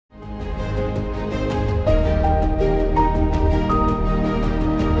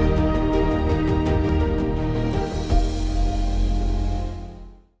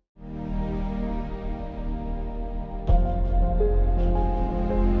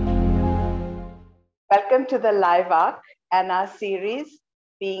Welcome to the Live Arc and our series,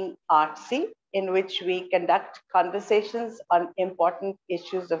 Being Artsy, in which we conduct conversations on important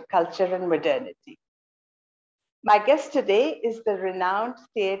issues of culture and modernity. My guest today is the renowned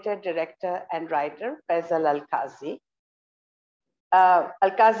theater director and writer, Feisal Alkazi.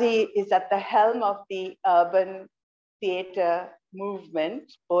 Alkazi is at the helm of the urban theater movement,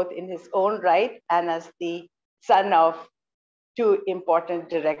 both in his own right and as the son of two important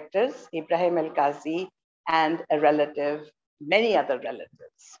directors, Ebrahim Alkazi and a relative, many other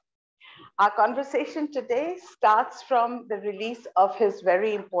relatives. Our conversation today starts from the release of his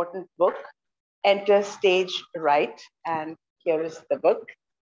very important book, Enter Stage Right. And here is the book,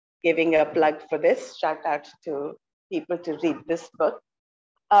 giving a plug for this. Shout out to people to read this book.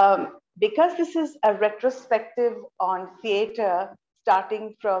 Because this is a retrospective on theater,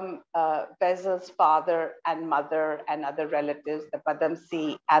 starting from Faisal's father and mother and other relatives, the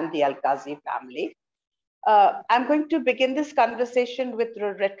Padamsi and the Alkazi family. I'm going to begin this conversation with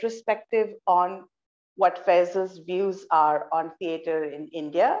a retrospective on what Faisal's views are on theater in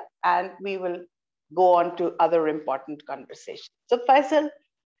India, and we will go on to other important conversations. So Faisal,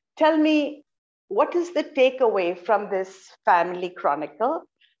 tell me, what is the takeaway from this family chronicle?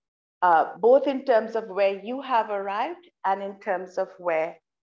 Both in terms of where you have arrived and in terms of where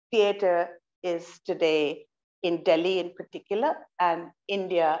theater is today in Delhi in particular and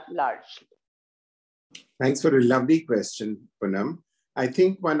India largely. Thanks for a lovely question, Poonam. I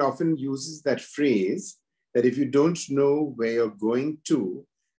think one often uses that phrase that if you don't know where you're going to,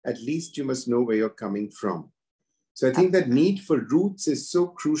 at least you must know where you're coming from. So I think that need for roots is so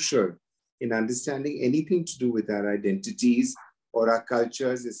crucial in understanding anything to do with our identities or our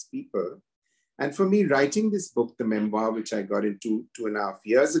cultures as people. And for me, writing this book, the memoir, which I got into 2.5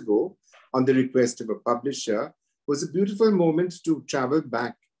 years ago on the request of a publisher, was a beautiful moment to travel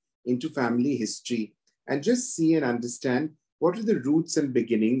back into family history and just see and understand what are the roots and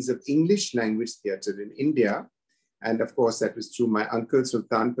beginnings of English language theatre in India. And of course, that was through my uncle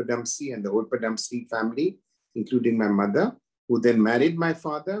Sultan Padamsi and the whole Padamsi family, including my mother, who then married my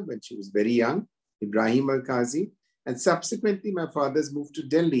father when she was very young, Ebrahim Alkazi. And subsequently, my father's moved to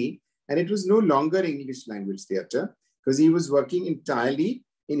Delhi, and it was no longer English language theatre because he was working entirely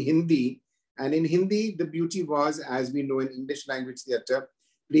in Hindi. And in Hindi, the beauty was, as we know in English language theatre,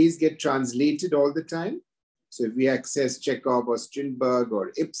 plays get translated all the time. So if we access Chekhov or Strindberg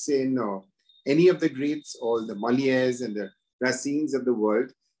or Ibsen or any of the greats, all the Molières and the Racines of the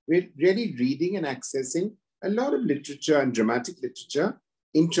world, we're really reading and accessing a lot of literature and dramatic literature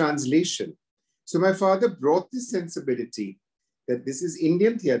in translation. So my father brought this sensibility that this is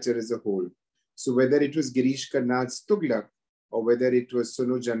Indian theatre as a whole. So whether it was Girish Karnad's Tughlaq or whether it was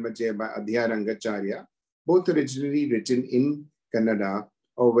Suno Janmajaya by Adhya Rangacharya, both originally written in Kannada,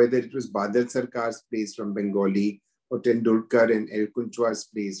 or whether it was Badal Sarkar's plays from Bengali or Tendulkar and El Kunchwar's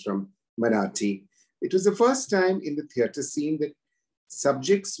plays from Marathi. It was the first time in the theatre scene that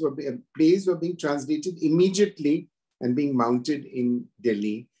plays were being translated immediately and being mounted in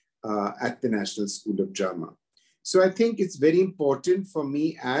Delhi at the National School of Drama. So I think it's very important for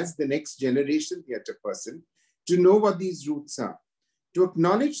me as the next generation theatre person to know what these roots are, to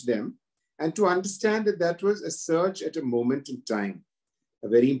acknowledge them and to understand that that was a search at a moment in time, a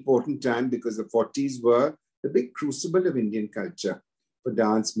very important time because the 40s were the big crucible of Indian culture for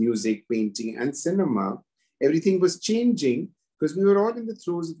dance, music, painting, and cinema. Everything was changing because we were all in the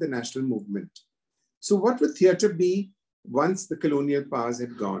throes of the national movement. So what would theatre be once the colonial powers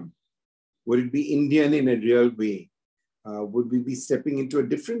had gone? Would it be Indian in a real way? Would we be stepping into a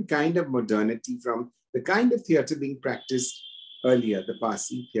different kind of modernity from the kind of theatre being practiced earlier, the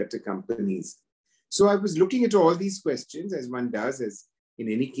Parsi theatre companies? So I was looking at all these questions, as one does, as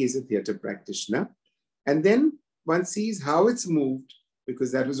in any case a theatre practitioner. And then one sees how it's moved,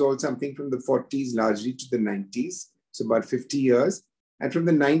 because that was all something from the 40s largely to the 90s, so about 50 years. And from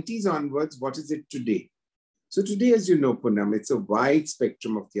the 90s onwards, what is it today? So today, as you know, Poonam, it's a wide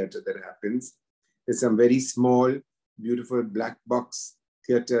spectrum of theatre that happens. There's some very small, beautiful black box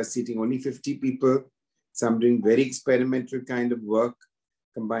theatre seating only 50 people, some doing very experimental kind of work,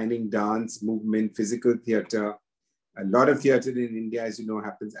 combining dance, movement, physical theatre. A lot of theatre in India, as you know,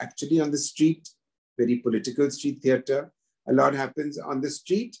 happens actually on the street, very political street theatre. A lot happens on the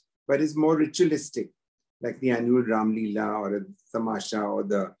street, but is more ritualistic, like the annual Ram Leela or a Tamasha or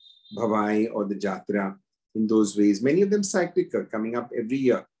the Bhavai or the Jatra. In those ways, many of them cyclical, coming up every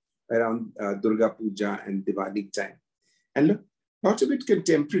year around Durga Puja and Diwali time. And a lot of it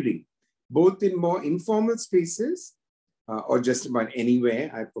contemporary, both in more informal spaces or just about anywhere.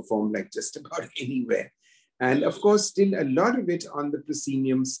 I perform like just about anywhere. And of course, still a lot of it on the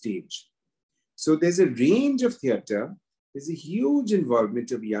proscenium stage. So there's a range of theatre. There's a huge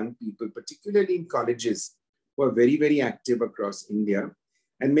involvement of young people, particularly in colleges, who are very, very active across India.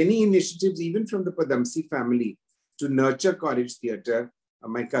 And many initiatives, even from the Padamsee family, to nurture college theatre.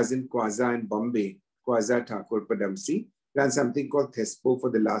 My cousin Quaza in Bombay, Quaza Thakur Padamsee, ran something called THESPO for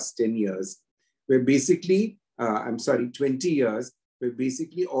the last 10 years, where basically, 20 years, where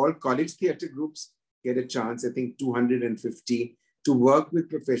basically all college theatre groups get a chance, I think 250, to work with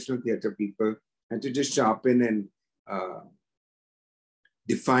professional theatre people and to just sharpen and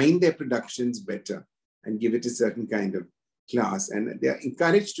define their productions better and give it a certain kind of class. And they are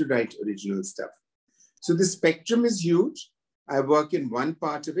encouraged to write original stuff. So the spectrum is huge. I work in one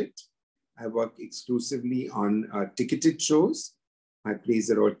part of it. I work exclusively on ticketed shows. My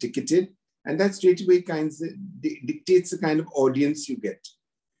plays are all ticketed. And that straightaway dictates the kind of audience you get.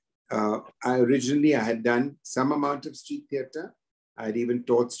 I had done some amount of street theatre. I had even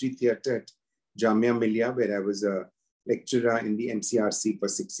taught street theatre at Jamia Millia, where I was a lecturer in the MCRC for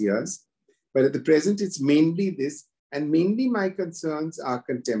 6 years. But at the present, it's mainly this, and mainly my concerns are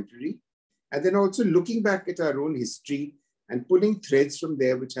contemporary, and then also looking back at our own history and pulling threads from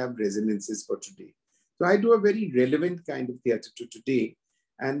there which have resonances for today. So I do a very relevant kind of theatre to today.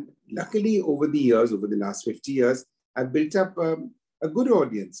 And luckily, over the years, over the last 50 years, I've built up a good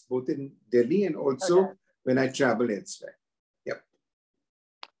audience, both in Delhi and also when I travel elsewhere. Yep.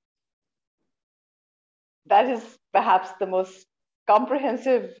 That is perhaps the most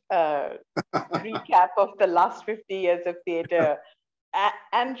comprehensive recap of the last 50 years of theatre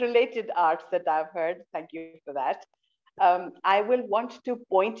and related arts that I've heard. Thank you for that. I will want to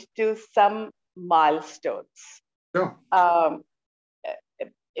point to some milestones. Sure.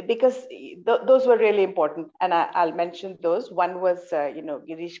 Because those were really important, and I'll mention those. One was,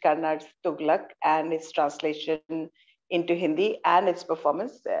 Girish Karnad's Tughlaq and its translation into Hindi and its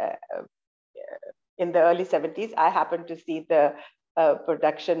performance in the early 70s. I happened to see the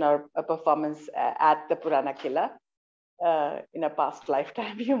production or a performance at the Purana Killa in a past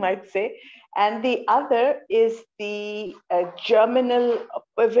lifetime, you might say. And the other is the germinal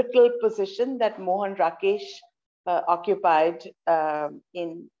pivotal position that Mohan Rakesh occupied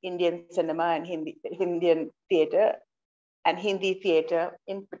in Indian cinema and Indian theatre, and Hindi theatre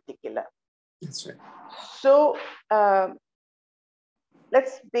in particular. That's right. So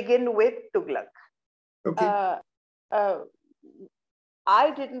let's begin with Tughlaq. Okay.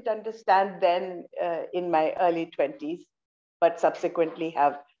 I didn't understand then in my early 20s, but subsequently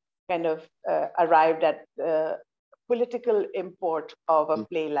have kind of arrived at the political import of a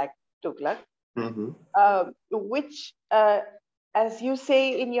play like Tughlaq. Which, as you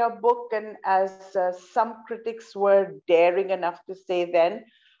say in your book, and as some critics were daring enough to say then,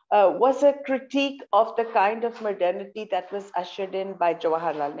 was a critique of the kind of modernity that was ushered in by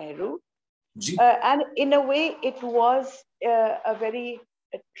Jawaharlal Nehru. And in a way, it was a very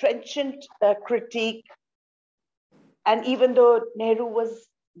trenchant critique. And even though Nehru was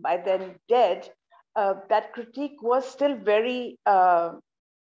by then dead, that critique was still very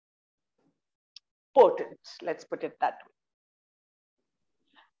potent, let's put it that way.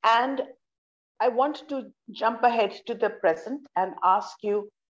 And I want to jump ahead to the present and ask you,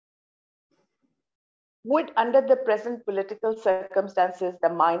 would, under the present political circumstances, the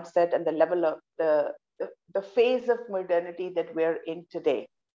mindset and the level of the phase of modernity that we're in today,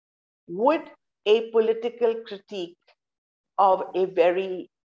 would a political critique of a very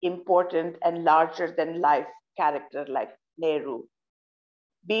important and larger than life character like Nehru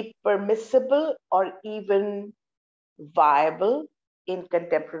be permissible or even viable in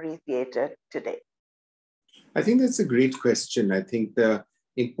contemporary theatre today? I think that's a great question. I think the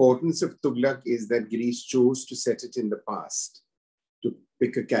importance of Tughlaq is that Girish chose to set it in the past, to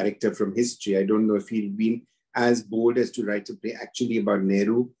pick a character from history. I don't know if he'd been as bold as to write a play actually about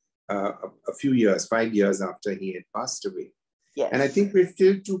Nehru a few years, 5 years after he had passed away. Yes. And I think we're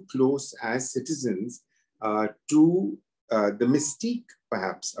still too close as citizens to the mystique,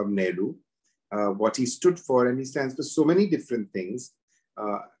 perhaps, of Nehru, what he stood for, and he stands for so many different things,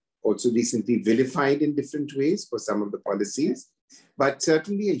 also recently vilified in different ways for some of the policies, but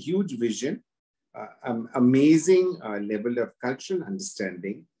certainly a huge vision, amazing level of cultural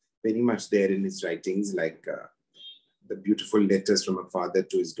understanding, very much there in his writings, like the beautiful letters from a father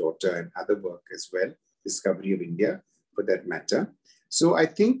to his daughter and other work as well, Discovery of India, for that matter. So I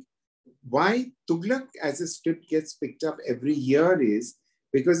think why Tughlaq as a script gets picked up every year is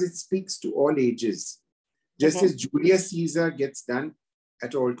because it speaks to all ages, just as Julius Caesar gets done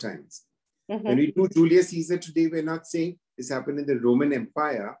at all times. When we do Julius Caesar today, we're not saying this happened in the Roman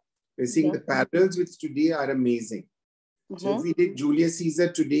Empire. We're saying the parallels with today are amazing. So if we did Julius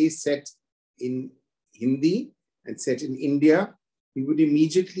Caesar today set in Hindi and set in India, we would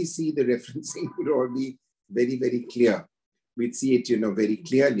immediately see the referencing would all be very, very clear. We'd see it, very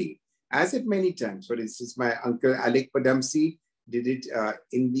clearly. As at many times, for instance, my uncle Alec Padamsee did it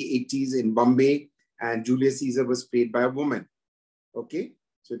in the 80s in Bombay, and Julius Caesar was played by a woman. Okay,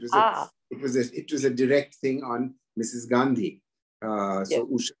 so it was a direct thing on Mrs. Gandhi. So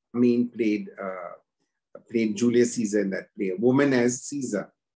Usha Amin played Julius Caesar in that play, a woman as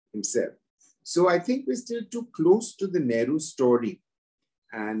Caesar himself. So I think we're still too close to the Nehru story,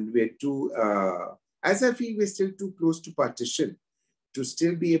 and we're too, as I feel, we're still too close to partition to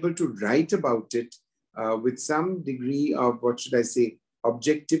still be able to write about it with some degree of, what should I say,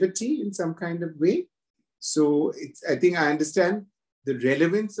 objectivity in some kind of way. So I think I understand the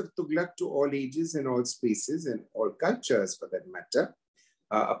relevance of Tughlaq to all ages and all spaces and all cultures for that matter.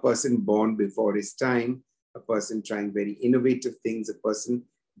 A person born before his time, a person trying very innovative things, a person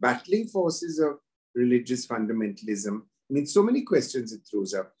battling forces of religious fundamentalism. I mean, so many questions it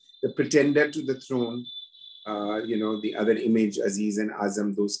throws up. The pretender to the throne, the other image, Aziz and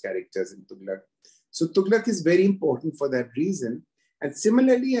Azam, those characters in Tughlaq. So Tughlaq is very important for that reason. And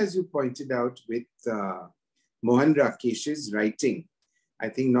similarly, as you pointed out with Mohan Rakesh's writing, I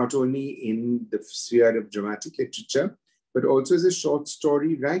think not only in the sphere of dramatic literature, but also as a short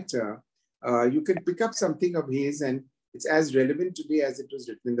story writer, you can pick up something of his and it's as relevant today as it was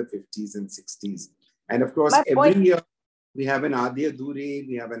written in the 50s and 60s. And of course, every year we have an Aadhi Adhure,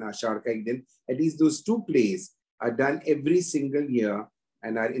 we have an Ashar Ka Ek Din. At least those two plays are done every single year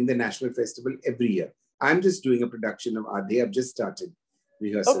and are in the National Festival every year. I'm just doing a production of Aadhi. I've just started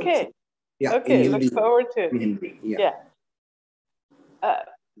rehearsal. Okay. Yeah. Okay, look forward to it. Hindi, yeah.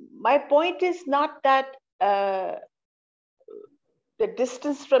 My point is not that the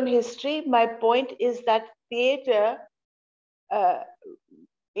distance from history. My point is that theater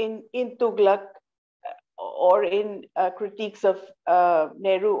in Tughlaq or in critiques of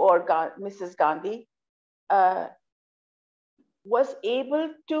Nehru or Mrs. Gandhi was able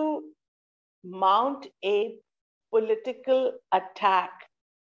to mount a political attack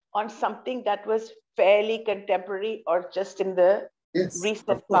on something that was fairly contemporary or just in the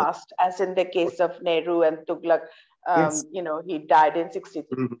recent past, as in the case of Nehru and Tughlaq. He died in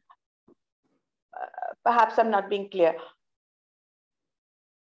 63. Mm-hmm. Perhaps I'm not being clear.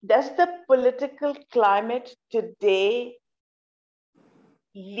 Does the political climate today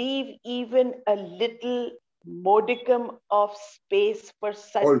leave even a little modicum of space for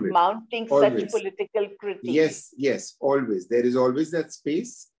such mounting such political critique? Yes, always. There is always that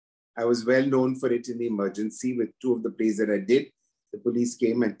space. I was well known for it in the Emergency with two of the plays that I did. The police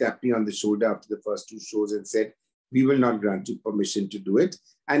came and tapped me on the shoulder after the first two shows and said, we will not grant you permission to do it.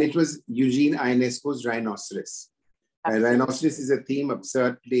 And it was Eugene Ionesco's Rhinoceros. Rhinoceros is a theme,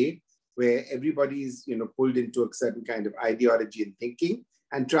 absurd play where everybody is pulled into a certain kind of ideology and thinking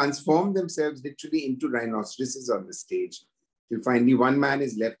and transform themselves literally into rhinoceroses on the stage. Till finally one man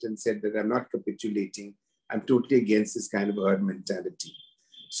is left and said that I'm not capitulating. I'm totally against this kind of herd mentality.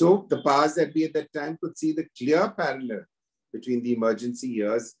 So the powers that be at that time could see the clear parallel between the Emergency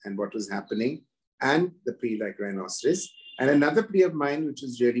years and what was happening and the play like Rhinoceros. And another play of mine, which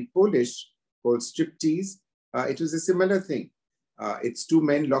was really Polish, called Striptease, it was a similar thing. It's two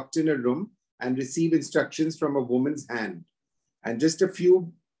men locked in a room and receive instructions from a woman's hand. And just a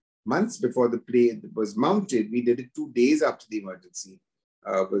few months before the play was mounted, we did it 2 days after the Emergency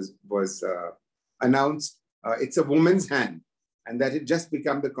was announced. It's a woman's hand, and that had just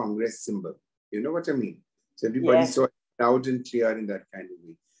become the Congress symbol. You know what I mean? So everybody saw it loud and clear in that kind of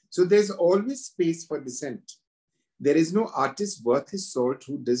way. So there's always space for dissent. There is no artist worth his salt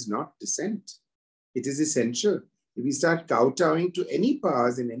who does not dissent. It is essential. If we start kowtowing to any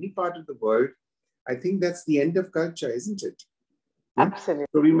powers in any part of the world, I think that's the end of culture, isn't it? Yeah? Absolutely.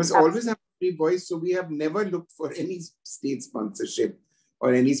 So we must always have a free voice. So we have never looked for any state sponsorship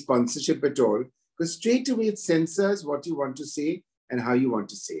or any sponsorship at all, because straight away it censors what you want to say and how you want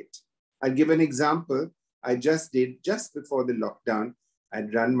to say it. I'll give an example. I just before the lockdown,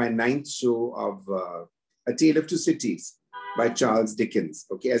 I'd run my 9th show of A Tale of Two Cities by Charles Dickens,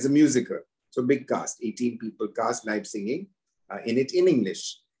 okay, as a musical. So big cast, 18 people cast, live singing in it in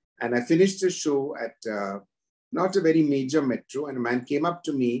English. And I finished the show at not a very major metro, and a man came up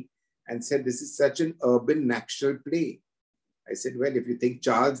to me and said, this is such an urban natural play. I said, well, if you think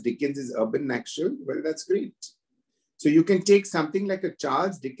Charles Dickens is urban natural, well, that's great. So you can take something like a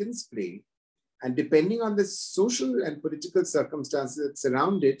Charles Dickens play, and depending on the social and political circumstances that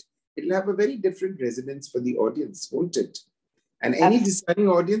surround it, it'll have a very different resonance for the audience, won't it? And any discerning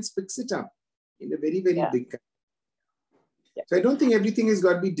audience picks it up in a very, very big kind. So I don't think everything has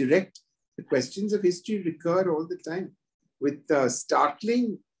got to be direct. the questions of history recur all the time with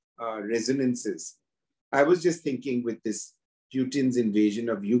startling resonances. I was just thinking with this Putin's invasion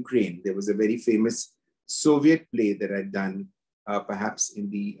of Ukraine, there was a very famous Soviet play that I'd done perhaps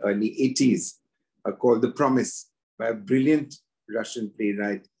in the early 80s called The Promise by a brilliant Russian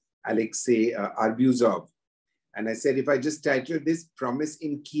playwright, Alexei Arbuzov. And I said, if I just title this Promise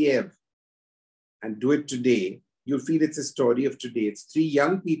in Kiev and do it today, you'll feel it's a story of today. It's three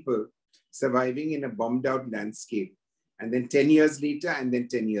young people surviving in a bombed out landscape. And then 10 years later, and then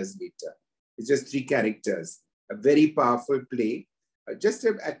 10 years later. It's just three characters. A very powerful play. Just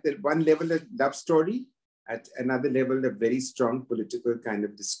at the one level, a love story. At another level, a very strong political kind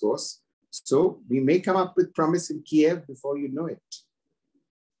of discourse. So we may come up with Promise in Kiev before you know it.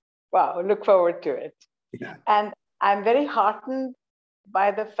 Wow, look forward to it. Yeah. And I'm very heartened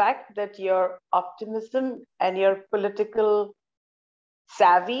by the fact that your optimism and your political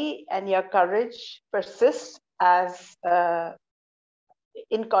savvy and your courage persists, as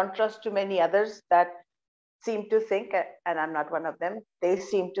in contrast to many others that seem to think, and I'm not one of them, they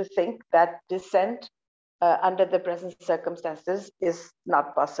seem to think that dissent under the present circumstances is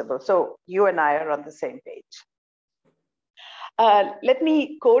not possible. So you and I are on the same page. Let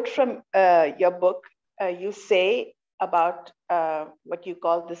me quote from your book. You say about what you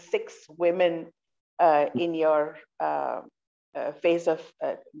call the 6 women in your phase of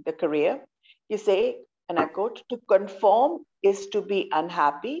the career. You say, and I quote, "To conform is to be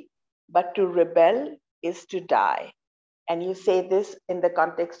unhappy, but to rebel is to die." And you say this in the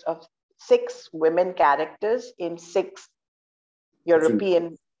context of 6 women characters in 6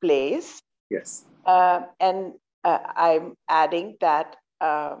 European plays. Yes. And I'm adding that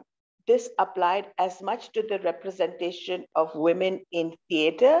this applied as much to the representation of women in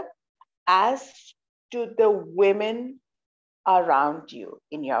theater as to the women around you,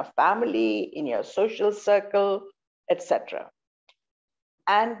 in your family, in your social circle, etc.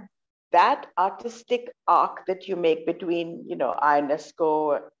 And that artistic arc that you make between,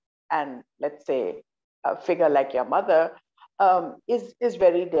 Ionesco and, let's say, a figure like your mother is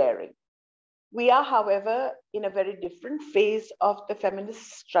very daring. We are, however, in a very different phase of the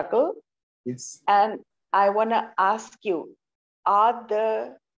feminist struggle. Yes. And I want to ask you, are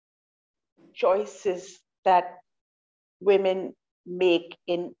the choices that women make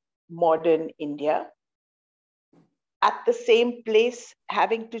in modern India at the same place,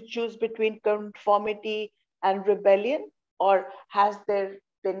 having to choose between conformity and rebellion? Or has there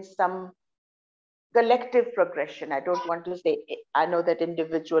been some collective progression? I don't want to say, I know that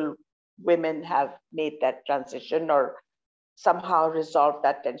individual women have made that transition or somehow resolved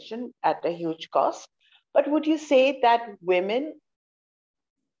that tension at a huge cost. But would you say that women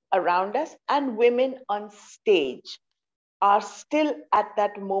around us and women on stage are still at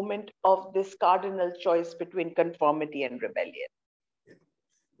that moment of this cardinal choice between conformity and rebellion?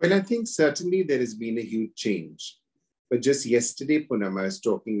 Well, I think certainly there has been a huge change. But just yesterday, Poonam, I was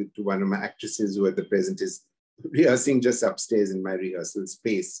talking to one of my actresses who at the present is rehearsing just upstairs in my rehearsal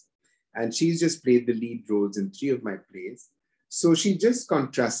space. And she's just played the lead roles in 3 of my plays. So she just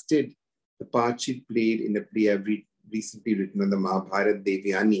contrasted the part she played in a play I've recently written on the Mahabharata,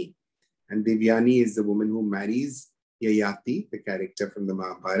 Devyani. And Devyani is the woman who marries Yayati, the character from the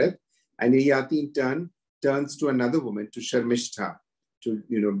Mahabharata. And Yayati in turn turns to another woman, to Sharmishtha, to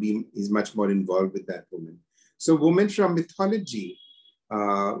is much more involved with that woman. So woman from mythology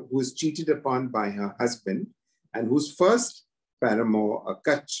who is cheated upon by her husband and whose first paramour,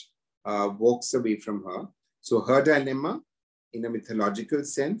 Kach, walks away from her. So her dilemma in a mythological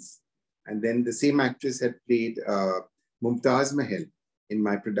sense. And then the same actress had played Mumtaz Mahal in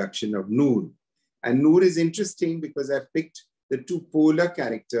my production of Noor. And Noor is interesting because I picked the 2 polar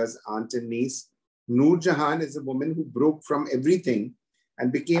characters, aunt and niece. Noor Jahan is a woman who broke from everything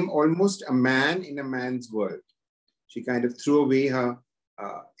and became almost a man in a man's world. She kind of threw away her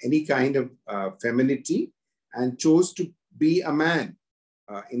any kind of femininity and chose to be a man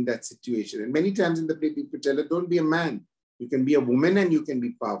in that situation. And many times in the play, people tell her, don't be a man. You can be a woman and you can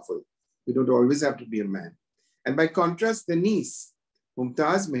be powerful. You don't always have to be a man. And by contrast, the niece,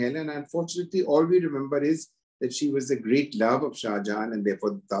 Mumtaz Mahal, and unfortunately, all we remember is that she was the great love of Shah Jahan and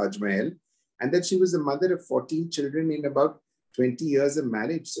therefore the Taj Mahal, and that she was the mother of 14 children in about 20 years of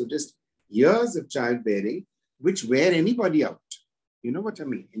marriage. So just years of childbearing, which wear anybody out. You know what I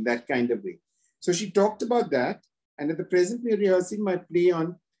mean? In that kind of way. So she talked about that. And at the present, we're rehearsing my play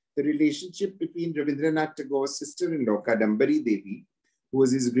on the relationship between Rabindranath Tagore's sister-in-law, Kadambari Devi, who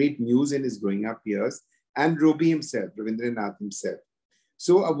was his great muse in his growing up years, and Robi himself, Rabindranath himself.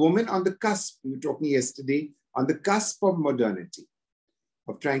 So a woman on the cusp, we were talking yesterday, on the cusp of modernity.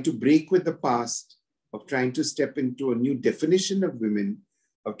 of trying to break with the past, of trying to step into a new definition of women,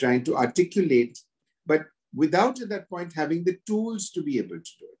 of trying to articulate, but without at that point having the tools to be able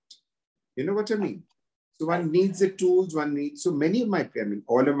to do it. You know what I mean? So one needs the tools, one needs, so many of my, I mean,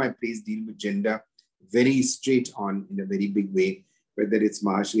 all of my plays deal with gender very straight on in a very big way, whether it's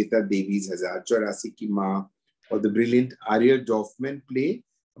Mahashweta Devi's Hazar Chaurasi Ki Maa, or the brilliant Ariel Dorfman play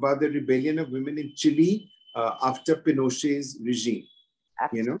about the rebellion of women in Chile after Pinochet's regime.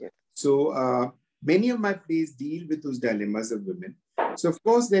 Absolutely. You know, so many of my plays deal with those dilemmas of women. So of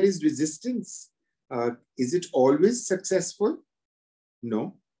course there is resistance. Is it always successful?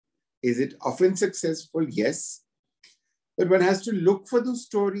 No. Is it often successful? Yes. But one has to look for those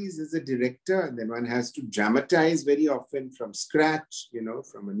stories as a director, and then one has to dramatize very often from scratch, you know,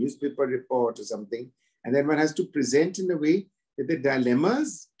 from a newspaper report or something. And then one has to present in a way that the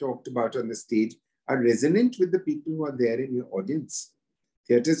dilemmas talked about on the stage are resonant with the people who are there in your audience.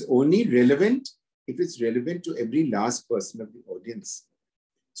 Theatre is only relevant if it's relevant to every last person of the audience.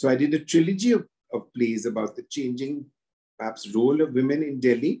 So I did a trilogy of plays about the changing, perhaps, role of women in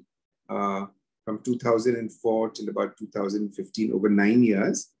Delhi from 2004 till about 2015, over 9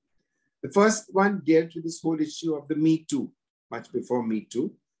 years. The first one dealt with this whole issue of the Me Too, much before Me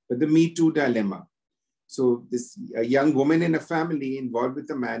Too, but the Me Too dilemma. So a young woman in a family involved with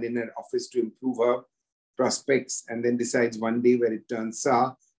a man in her office to improve her prospects, and then decides one day where it turns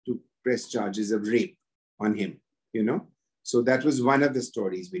sour to press charges of rape on him, you know. So that was one of the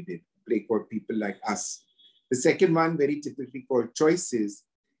stories we did, a play called People Like Us. The second one, very typically called Choices,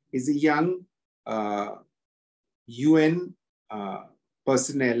 is a young UN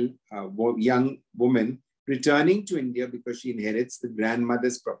personnel, young woman returning to India because she inherits the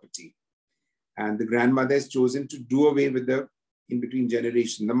grandmother's property. And the grandmother has chosen to do away with the in-between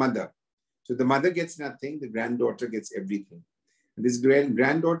generation, the mother. So the mother gets nothing, the granddaughter gets everything. And this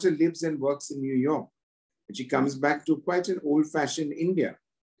granddaughter lives and works in New York. And she comes back to quite an old-fashioned India,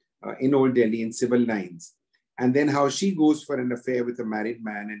 in Old Delhi, in civil lines. And then how she goes for an affair with a married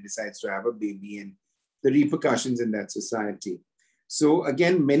man and decides to have a baby, and the repercussions in that society. So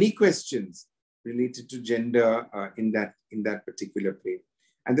again, many questions related to gender in that particular play.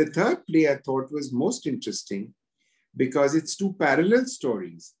 And the third play I thought was most interesting because it's two parallel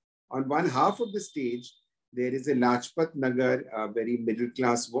stories. On one half of the stage, there is a Lajpat Nagar, a very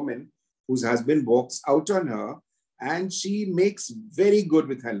middle-class woman whose husband walks out on her, and she makes very good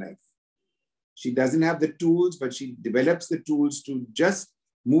with her life. She doesn't have the tools, but she develops the tools to just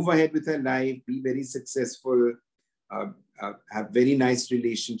move ahead with her life, be very successful, have very nice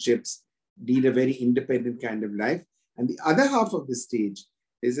relationships, lead a very independent kind of life. And the other half of the stage,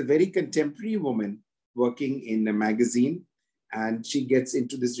 there's a very contemporary woman working in a magazine, and she gets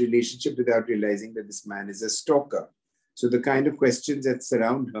into this relationship without realizing that this man is a stalker. So the kind of questions that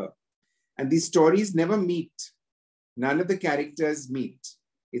surround her. And these stories never meet. None of the characters meet.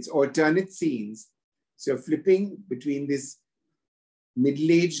 It's alternate scenes. So flipping between this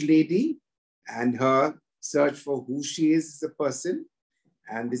middle-aged lady and her search for who she is as a person,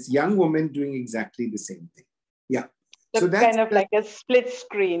 and this young woman doing exactly the same thing. Yeah. So that's kind of like a split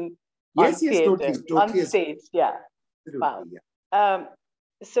screen. Yes, yes, theater, totally. On stage, yeah. Absolutely, wow. Yeah.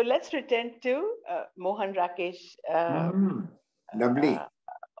 So let's return to Mohan Rakesh. Lovely.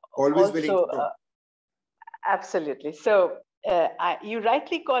 Always also, willing to talk. Absolutely. So you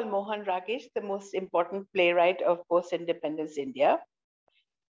rightly call Mohan Rakesh the most important playwright of post-independence India,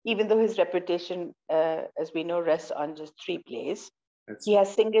 even though his reputation, as we know, rests on just 3 plays. He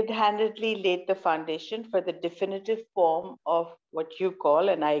has single-handedly laid the foundation for the definitive form of what you call,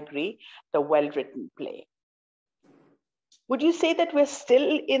 and I agree, the well-written play. Would you say that we're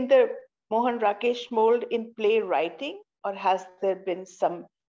still in the Mohan Rakesh mold in playwriting, or has there been some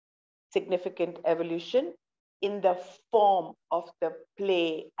significant evolution in the form of the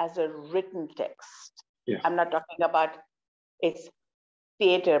play as a written text? Yeah. I'm not talking about its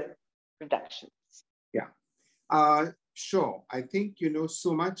theater productions. Yeah. Sure. I think,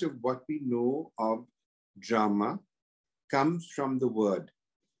 so much of what we know of drama comes from the word.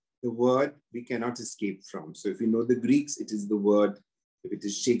 The word we cannot escape from. So if you know the Greeks, it is the word. If it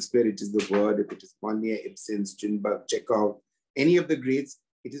is Shakespeare, it is the word. If it is Molière, Ibsen, Strindberg, Chekhov, any of the greats,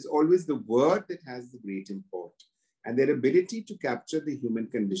 it is always the word that has the great import. And their ability to capture the human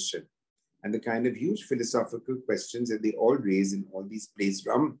condition and the kind of huge philosophical questions that they all raise in all these plays,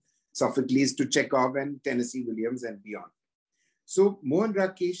 from Sophocles to Chekhov and Tennessee Williams and beyond. So Mohan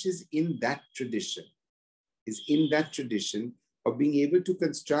Rakesh is in that tradition, of being able to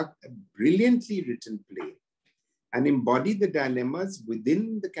construct a brilliantly written play and embody the dilemmas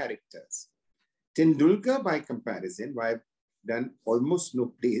within the characters. Tendulkar, by comparison, why done almost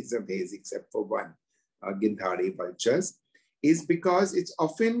no plays of his except for one, Gindhare Vultures, is because it's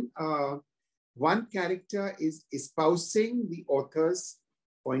often one character is espousing the author's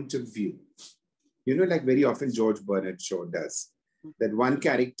point of view. You know, like very often George Bernard Shaw does, that one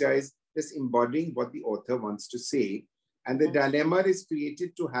character is just embodying what the author wants to say, and the dilemma is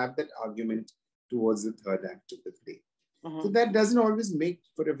created to have that argument towards the third act of the play. So that doesn't always make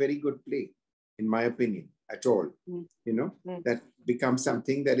for a very good play, in my opinion, at all. You know, that becomes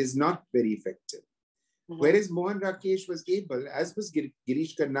something that is not very effective. Whereas Mohan Rakesh was able, as was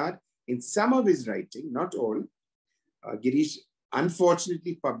Girish Karnad, in some of his writing, not all. Girish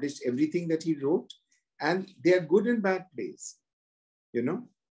unfortunately published everything that he wrote, and they are good and bad plays, you know.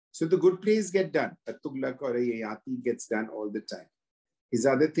 So the good plays get done. A Tughlaq or a Yayati gets done all the time. His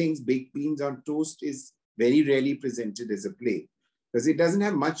other things, Baked Beans on Toast, is very rarely presented as a play because it doesn't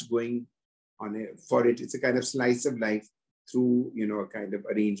have much going on it for it. It's a kind of slice of life through, you know, a kind of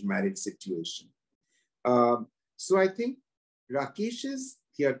arranged marriage situation. So I think Rakesh's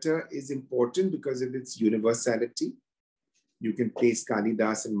theatre is important because of its universality. You can place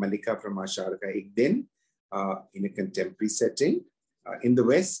Kalidas and Malika from Ashar Ka Ek Din in a contemporary setting. In the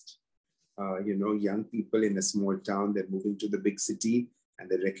West, you know, young people in a small town, they're moving to the big city, and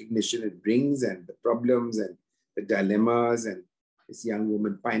the recognition it brings and the problems and the dilemmas and this young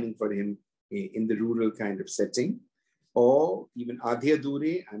woman pining for him in the rural kind of setting. Or even Adhya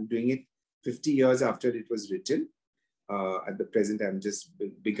Dure, I'm doing it 50 years after it was written. At the present, I'm just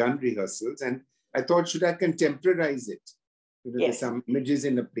begun rehearsals, and I thought, should I contemporize it? You know, there's some images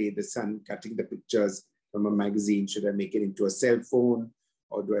in the play, the son cutting the pictures from a magazine. Should I make it into a cell phone,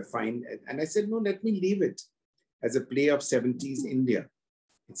 or do I find? And I said, no, let me leave it as a play of 70s India.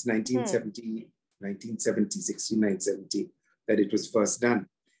 It's 1970, 69-70 that it was first done.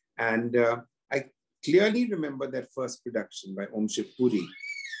 And I clearly remember that first production by Om Shiv Puri,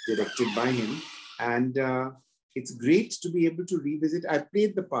 directed by him. And it's great to be able to revisit. I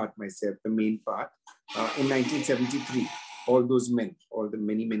played the part myself, the main part, in 1973. All those men, all the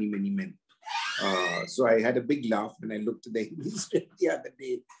many, many, many men. So I had a big laugh when I looked at the Hindi script the other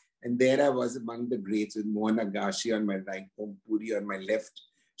day. And there I was among the greats with Mohan Agashi on my right, Om Puri on my left,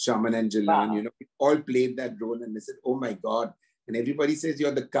 Shaman and Jalan. You know, we all played that role. And they said, oh my God. And everybody says,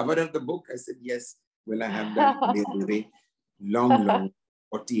 you're the cover of the book. I said, yes, will I have that long,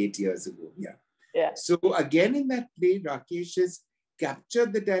 48 years ago. Yeah. So again, in that play, Rakesh has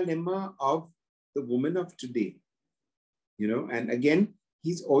captured the dilemma of the woman of today. You know, and again,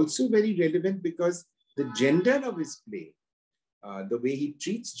 he's also very relevant because the gender of his play, the way he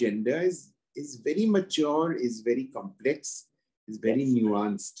treats gender is very mature, is very complex, is very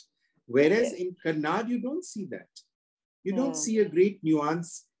nuanced. Whereas in Karnad, you don't see that. You don't see a great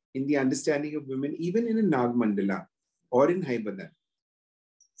nuance in the understanding of women, even in a Nag Mandala or in Haibadan.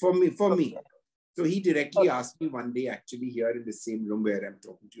 For me. So he directly asked me one day, actually here in the same room where I'm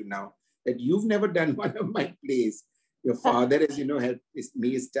talking to you now, that you've never done one of my plays. Your father, as you know, helped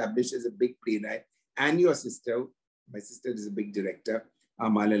me establish as a big playwright, and your sister, my sister is a big director,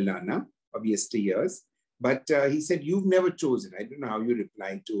 Amal Lana, of yesteryears. But he said, you've never chosen. I don't know how you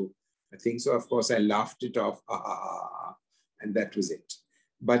reply to a thing. So, of course, I laughed it off, and that was it.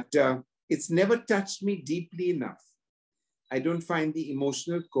 But it's never touched me deeply enough. I don't find the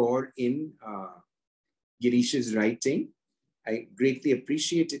emotional core in Girish's writing. I greatly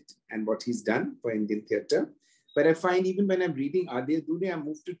appreciate it and what he's done for Indian theatre. But I find even when I'm reading Adhya Dure, I'm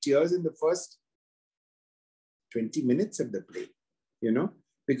moved to tears in the first 20 minutes of the play, you know,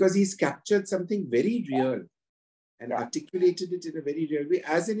 because he's captured something very real and articulated it in a very real way,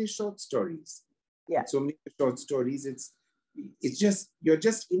 as in his short stories. And so many short stories, it's just, you're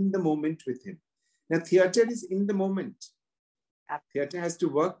just in the moment with him. Now, theatre is in the moment. Theatre has to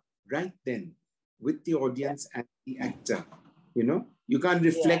work right then with the audience and the actor, you know. You can't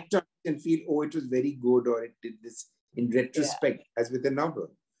reflect on it and feel, oh, it was very good, or it did this in retrospect, as with a novel.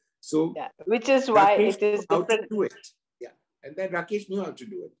 So, which is why Rakesh it is how different. to do it. And then Rakesh knew how to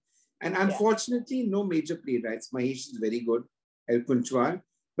do it. And unfortunately, no major playwrights. Mahesh is very good, El Kunchwal.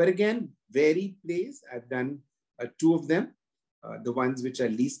 But again, varied plays. I've done 2 of them. The ones which are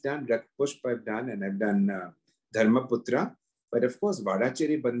least done, Rakpushp I've done, and I've done Dharmaputra. But of course, Vada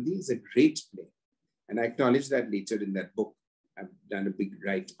Chere Bandi is a great play. And I acknowledge that later in that book. I've done a big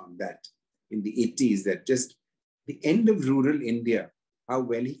write on that in the 80s, that just the end of rural India, how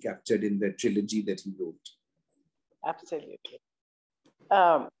well he captured in the trilogy that he wrote. Absolutely.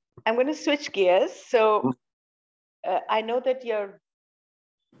 I'm going to switch gears. So I know that you're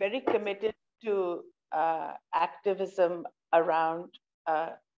very committed to activism around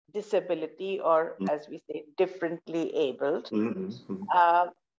disability, or as we say, differently abled. Mm-hmm.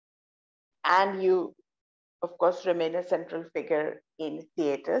 And you, of course, remain a central figure in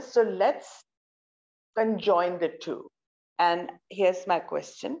theater. So let's conjoin the two. And here's my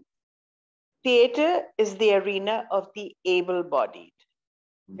question. Theater is the arena of the able-bodied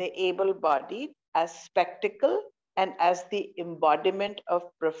as spectacle and as the embodiment of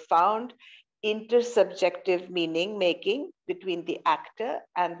profound intersubjective meaning making between the actor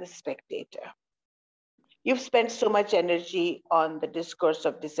and the spectator. You've spent so much energy on the discourse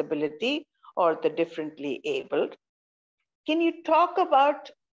of disability or the differently abled. Can you talk about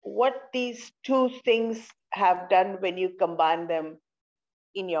what these two things have done when you combine them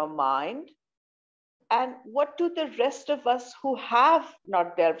in your mind? And what do the rest of us who have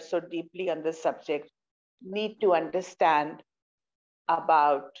not delved so deeply on the subject need to understand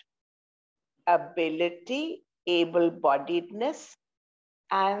about ability, able-bodiedness,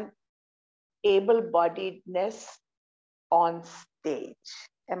 and able-bodiedness on stage?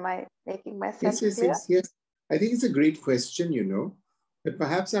 Am I making myself clear? Yes. I think it's a great question, you know, but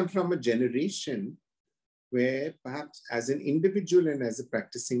perhaps I'm from a generation where perhaps as an individual and as a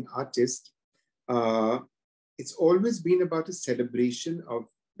practicing artist, it's always been about a celebration of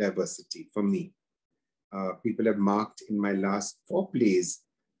diversity for me. People have marked in my last 4 plays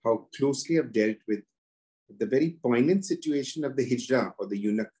how closely I've dealt with the very poignant situation of the hijra or the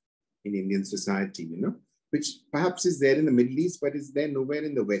eunuch in Indian society, you know, which perhaps is there in the Middle East, but is there nowhere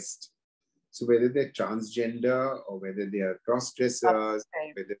in the West. So whether they're transgender or whether they are cross-dressers,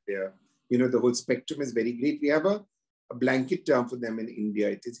 whether they're, you know, the whole spectrum is very great. We have a blanket term for them in India.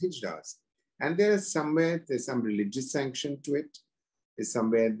 It is hijras. And there's some religious sanction to it.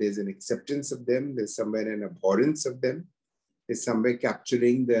 There's an acceptance of them. There's somewhere an abhorrence of them. There's somewhere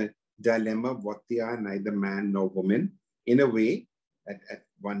capturing the dilemma of what they are, neither man nor woman, in a way, at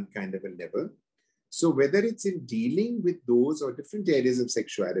one kind of a level. So whether it's in dealing with those or different areas of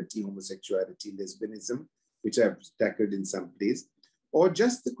sexuality, homosexuality, lesbianism, which I've tackled in some plays, or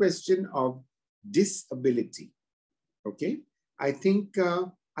just the question of disability, okay? I think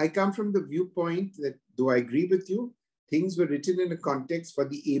I come from the viewpoint that though I agree with you, things were written in a context for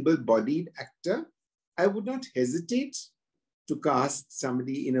the able-bodied actor, I would not hesitate to cast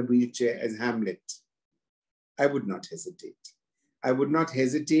somebody in a wheelchair as Hamlet. I would not hesitate. I would not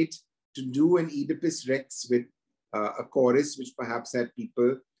hesitate to do an Oedipus Rex with a chorus which perhaps had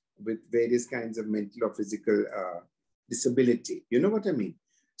people with various kinds of mental or physical disability. You know what I mean?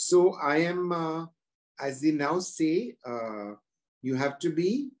 So I am, as they now say, you have to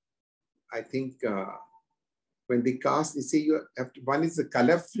be, I think, when they cast, they say you have to, one is the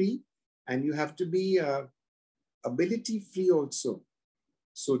color free and you have to be ability free also.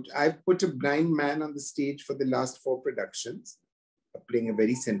 So I've put a blind man on the stage for the last 4 productions, playing a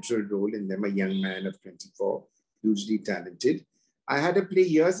very central role in them, a young man of 24, hugely talented. I had a play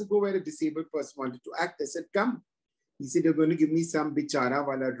years ago where a disabled person wanted to act. I said, come. He said, you're going to give me some bichara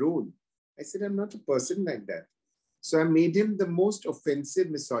wala role. I said, I'm not a person like that. So I made him the most offensive,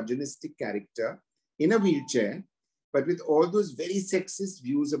 misogynistic character in a wheelchair, but with all those very sexist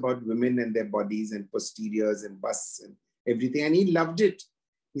views about women and their bodies and posteriors and busts and everything. And he loved it.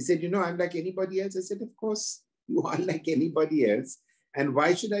 He said, you know, I'm like anybody else. I said, of course, you are like anybody else. And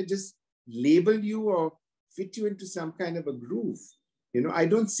why should I just label you or fit you into some kind of a groove? You know, I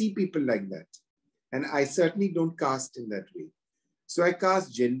don't see people like that. And I certainly don't cast in that way. So I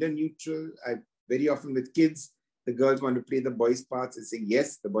cast gender neutral. I very often with kids, the girls want to play the boys' parts. I say,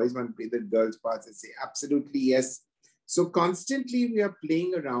 yes. The boys want to play the girls' parts. I say, absolutely, yes. So constantly we are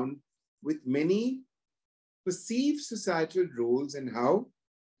playing around with many perceived societal roles and how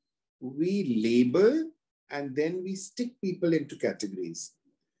we label and then we stick people into categories.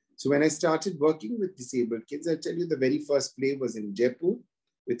 So when I started working with disabled kids, I tell you the very first play was in Jaipur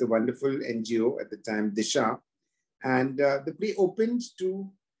with a wonderful NGO at the time, Disha. And the play opened to,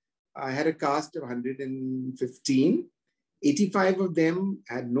 I had a cast of 115. 85 of them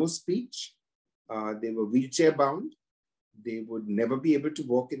had no speech. They were wheelchair bound. They would never be able to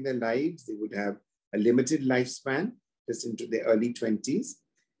walk in their lives. They would have a limited lifespan, just into their early 20s.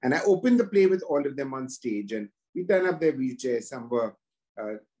 And I opened the play with all of them on stage, and we done up their wheelchairs. Some were,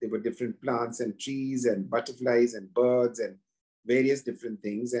 there were different plants and trees and butterflies and birds and various different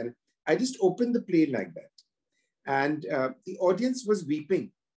things. And I just opened the play like that. And the audience was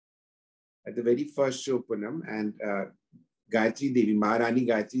weeping at the very first show, Poonam, and Gayatri Devi, Maharani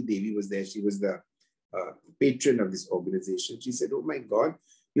Gayatri Devi was there. She was the patron of this organization. She said, oh my God,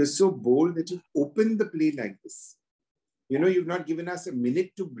 you're so bold that you opened the play like this. You know, you've not given us a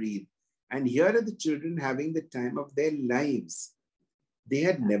minute to breathe. And here are the children having the time of their lives. They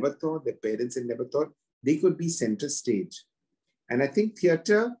had never thought, their parents had never thought they could be center stage. And I think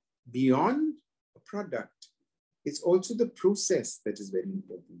theater, beyond a product, it's also the process that is very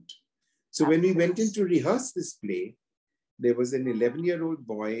important. So when we went in to rehearse this play, there was an 11-year-old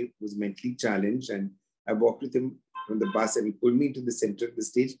boy who was mentally challenged, and I walked with him on the bus and he pulled me to the center of the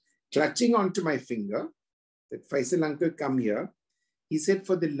stage, clutching onto my finger, that Feisal uncle, come here. He said,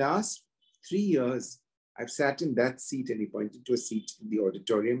 for the last 3 years, I've sat in that seat, and he pointed to a seat in the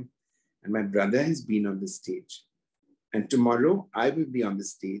auditorium, and my brother has been on the stage. And tomorrow I will be on the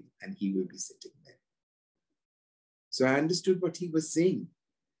stage and he will be sitting there. So I understood what he was saying.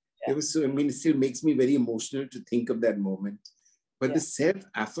 It was so, I mean, it still makes me very emotional to think of that moment. But the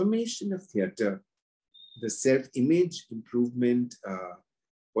self-affirmation of theater, the self-image improvement,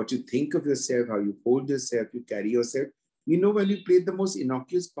 what you think of yourself, how you hold yourself, you carry yourself. You know, when we played the most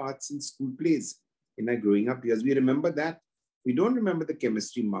innocuous parts in school plays in our growing up years, we remember that. We don't remember the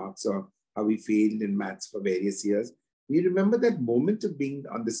chemistry marks or how we failed in maths for various years. We remember that moment of being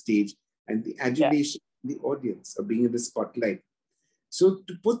on the stage and the adulation of the audience, of being in the spotlight. So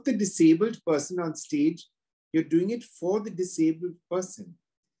to put the disabled person on stage, you're doing it for the disabled person.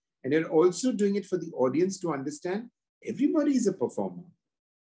 And you're also doing it for the audience to understand everybody is a performer.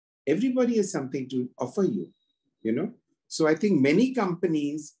 Everybody has something to offer you, you know? So I think many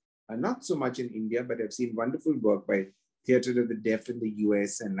companies, not so much in India, but I've seen wonderful work by Theatre of the Deaf in the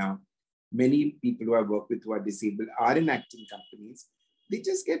US, and now many people who I work with who are disabled are in acting companies. They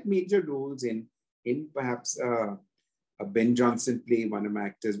just get major roles in perhaps a Ben Jonson play. One of my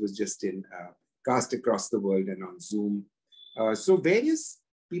actors was just in Cast Across the World and on Zoom. So various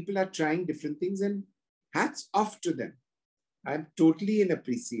people are trying different things, and hats off to them. I'm totally in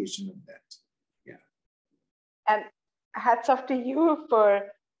appreciation of that. Yeah. And hats off to you for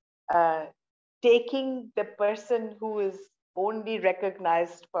taking the person who is only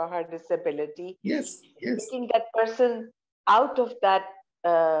recognized for her disability, taking that person out of that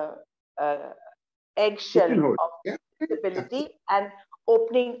eggshell of disability and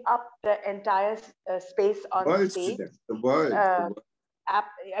opening up the entire space on stage. The world.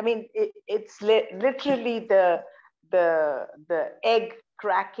 I mean, it's literally the egg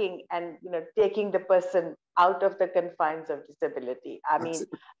cracking and, you know, taking the person out of the confines of disability. I mean,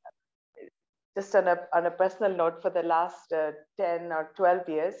 just on a personal note, for the last 10 or 12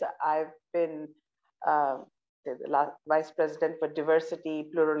 years, I've been the vice president for diversity,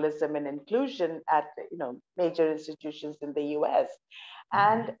 pluralism, and inclusion at, you know, major institutions in the US.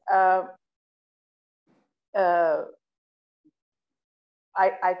 And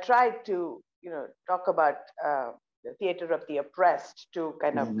I tried to, you know, talk about the theater of the oppressed to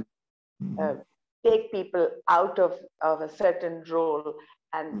kind of take people out of a certain role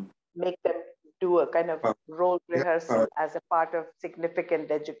and make them do a kind of role rehearsal as a part of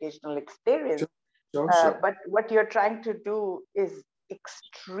significant educational experience. Sure. But what you're trying to do is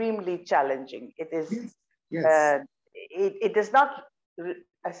extremely challenging. It is. It does not.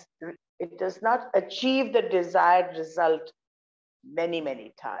 It does not achieve the desired result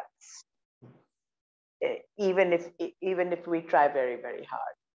many times. Even if we try very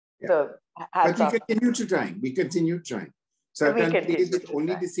hard. So, but we continue to try. We continue trying. So I've done plays with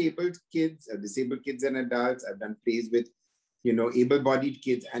only disabled kids and adults. I've done plays with, you know, able-bodied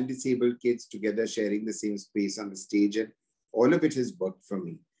kids and disabled kids together sharing the same space on the stage. And all of it has worked for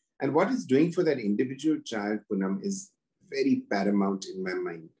me. And what it's doing for that individual child, Poonam, is very paramount in my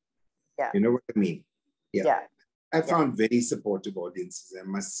mind. Yeah. You know what I mean? Yeah. I found very supportive audiences, I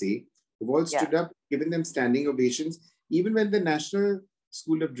must say, who've all stood up, given them standing ovations. Even when the National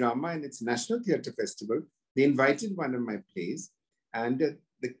School of Drama and its National Theatre Festival, they invited one of my plays, and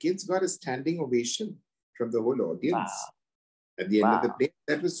the kids got a standing ovation from the whole audience at the end of the play.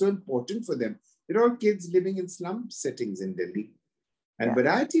 That was so important for them. They're all kids living in slum settings in Delhi, and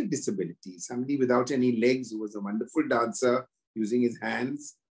variety of disabilities. Somebody without any legs who was a wonderful dancer using his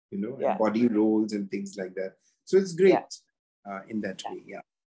hands, you know, and body rolls and things like that. So it's great in that way. Yeah.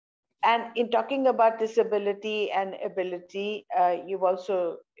 And in talking about disability and ability, you've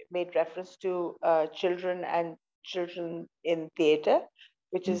also made reference to children and children in theater,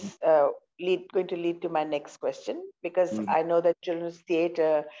 which is going to lead to my next question, because I know that children's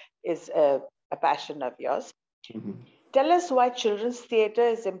theater is a passion of yours. Tell us why children's theater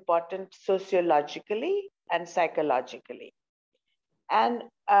is important sociologically and psychologically. And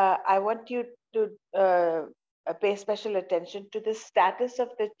I want you to pay special attention to the status of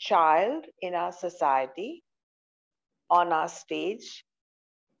the child in our society, on our stage,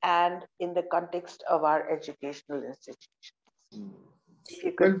 and in the context of our educational institutions.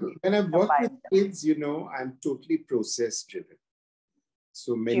 Well, when I work with kids, you know, I'm totally process driven.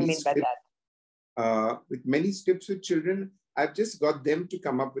 So What do you many mean by scripts, that? with many scripts with children, I've just got them to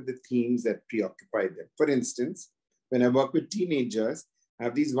come up with the themes that preoccupy them. For instance, when I work with teenagers, I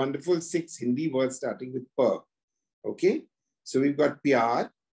have these wonderful 6 Hindi words starting with per. Okay? So we've got pyar,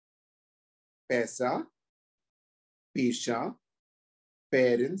 paisa, pesha,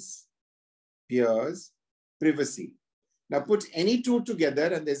 parents, peers, privacy. Now put any 2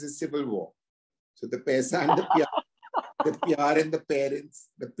 together and there's a civil war. So the paisa and the pyar and the parents,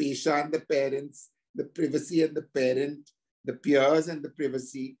 the pesha and the parents, the privacy and the parent, the peers and the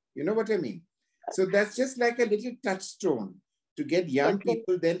privacy. You know what I mean? So that's just like a little touchstone to get young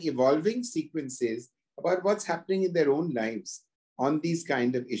people then evolving sequences about what's happening in their own lives on these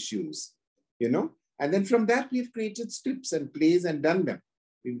kind of issues, you know? And then from that, we've created scripts and plays and done them.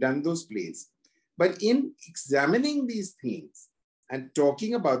 We've done those plays. But in examining these themes and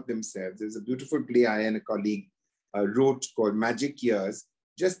talking about themselves, there's a beautiful play I and a colleague wrote called Magic Years,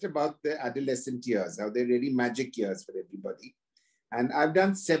 just about the adolescent years, how they're really magic years for everybody. And I've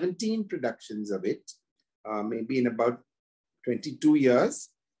done 17 productions of it, maybe in about 22 years,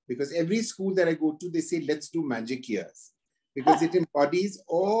 because every school that I go to, they say, let's do magic years, because it embodies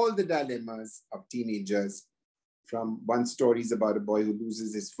all the dilemmas of teenagers. From one story is about a boy who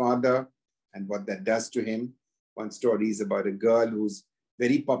loses his father and what that does to him. One story is about a girl who's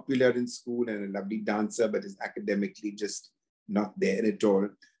very popular in school and a lovely dancer, but is academically just not there at all.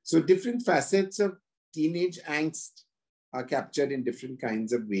 So different facets of teenage angst are captured in different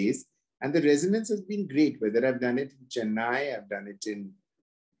kinds of ways. And the resonance has been great, whether I've done it in Chennai, I've done it in,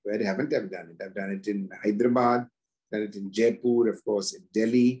 where haven't I done it? I've done it in Hyderabad, done it in Jaipur, of course, in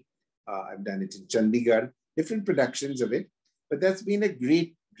Delhi. I've done it in Chandigarh, different productions of it. But that's been a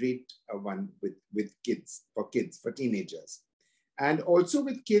great one with kids, for teenagers. And also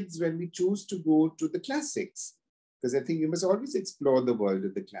with kids when we choose to go to the classics, because I think you must always explore the world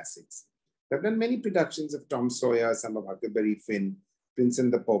of the classics. I've done many productions of Tom Sawyer, some of Huckleberry Finn, Prince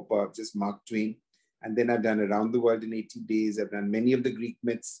and the Pauper, just Mark Twain. And then I've done Around the World in 80 Days. I've done many of the Greek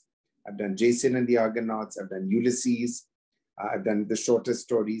myths. I've done Jason and the Argonauts. I've done Ulysses. I've done the shorter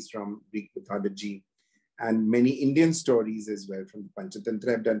stories from Greek mythology and many Indian stories as well from the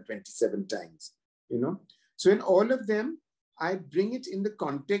Panchatantra. I've done 27 times, you know. So in all of them, I bring it in the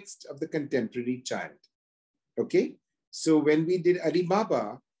context of the contemporary child, okay? So when we did Ali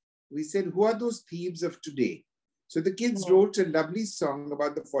Baba, we said, who are those thieves of today? So the kids wrote a lovely song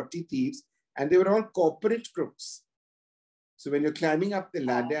about the 40 thieves, and they were all corporate crooks. So when you're climbing up the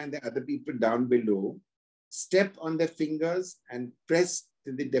ladder and the other people down below, step on their fingers and press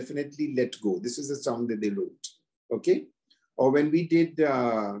till they definitely let go. This is a song that they wrote, okay? Or when we did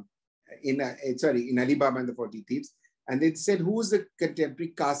in Ali Baba and the 40 Thieves, and they said, who's the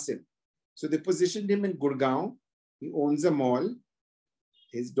contemporary Qasim? So they positioned him in Gurgaon. He owns a mall.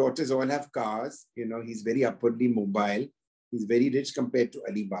 His daughters all have cars. You know, he's very upwardly mobile. He's very rich compared to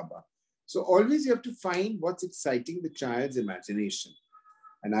Ali Baba. So always you have to find what's exciting the child's imagination.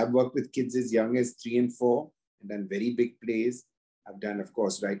 And I've worked with kids as young as 3 and 4 and done very big plays. I've done, of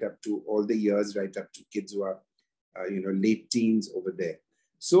course, right up to all the years, right up to kids who are, late teens over there.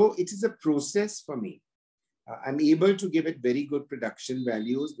 So it is a process for me. I'm able to give it very good production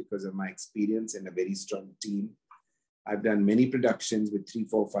values because of my experience and a very strong team. I've done many productions with 300,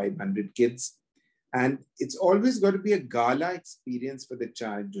 400, 500 kids. And it's always got to be a gala experience for the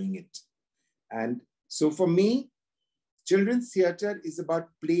child doing it. And so for me, children's theater is about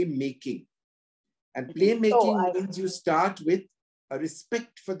playmaking. And playmaking means you start with a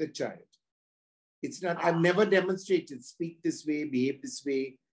respect for the child. It's not, I've never demonstrated, speak this way, behave this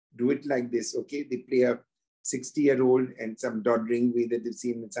way, do it like this, okay? They play a 60-year-old and some doddering way that they've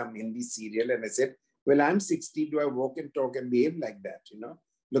seen in some Hindi serial. And I said, well, I'm 60. Do I walk and talk and behave like that? You know,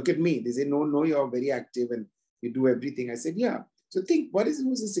 look at me. They say, no, you're very active and you do everything. I said, yeah. So think,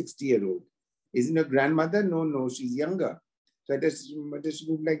 who's a 60-year-old? Isn't a grandmother? No, she's younger. So does she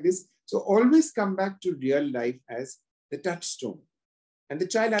move like this? So always come back to real life as the touchstone. And the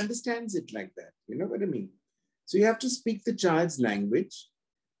child understands it like that. You know what I mean? So you have to speak the child's language.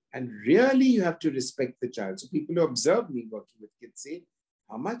 And really, you have to respect the child. So people who observe me working with kids say,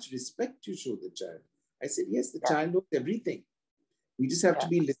 how much respect you show the child. I said, yes, the child knows everything. We just have to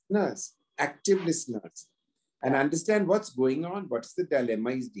be listeners, active listeners, and understand what's going on. What's the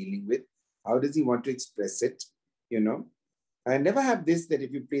dilemma he's dealing with? How does he want to express it? You know, I never have this that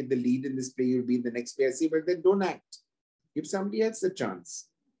if you play the lead in this play, you'll be in the next play. I say, well, then don't act. Give somebody else a chance.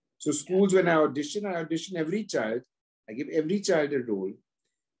 So schools, when I audition every child. I give every child a role.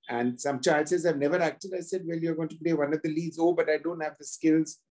 And some child says, I've never acted. I said, well, you're going to play one of the leads. Oh, but I don't have the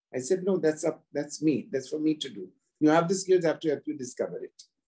skills. I said, no, that's me. That's for me to do. You have the skills, I have to help you discover it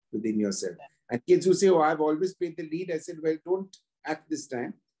within yourself. And kids who say, oh, I've always played the lead, I said, well, don't act this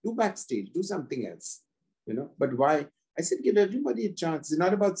time. Do backstage, do something else. You know, but why? I said, give everybody a chance. It's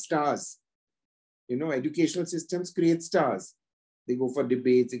not about stars. You know, educational systems create stars. They go for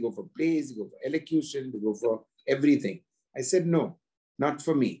debates, they go for plays, they go for elocution, they go for everything. I said, no, not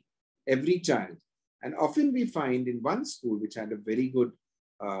for me. Every child. And often we find in one school, which had a very good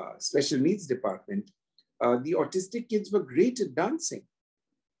special needs department, the autistic kids were great at dancing.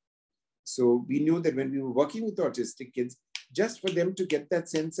 So we knew that when we were working with autistic kids, just for them to get that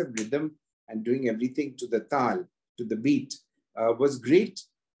sense of rhythm and doing everything to the tal, to the beat, was great.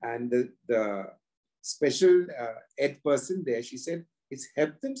 And the special ed person there, she said, it's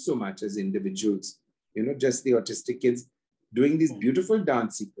helped them so much as individuals, you know, just the autistic kids doing these beautiful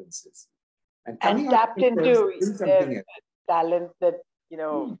dance sequences. And tapped into something else. Talent that, you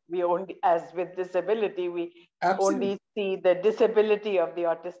know, we only, as with disability, we only see the disability of the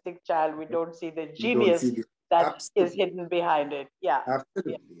autistic child. We don't see the genius that is hidden behind it. Yeah.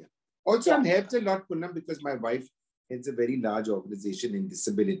 Absolutely. Yeah. Also, I'm helped a lot, Poonam, because my wife heads a very large organization in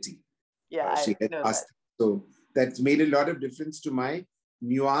disability. Yeah, she had asked. So that's made a lot of difference to my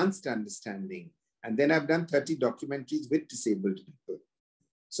nuanced understanding. And then I've done 30 documentaries with disabled people.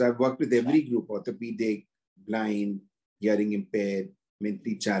 So I've worked with every group, orthopedic, blind, hearing impaired,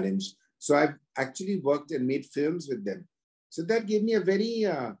 mentally challenged. So I've actually worked and made films with them. So that gave me a very,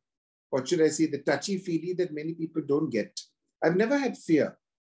 what should I say, the touchy-feely that many people don't get. I've never had fear.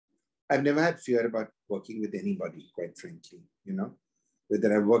 I've never had fear about working with anybody, quite frankly, you know,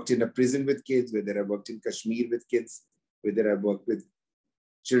 whether I've worked in a prison with kids, whether I've worked in Kashmir with kids, whether I've worked with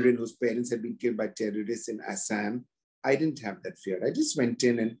children whose parents had been killed by terrorists in Assam. I didn't have that fear. I just went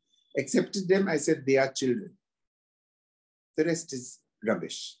in and accepted them. I said, they are children. The rest is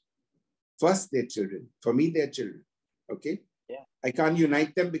rubbish. First, they're children. For me, they're children. Okay? Yeah. I can't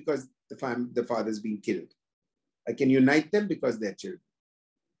unite them because the father's been killed. I can unite them because they're children.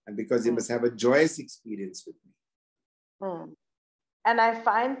 And because they must have a joyous experience with me. And I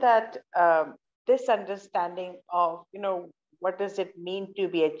find that this understanding of, you know, what does it mean to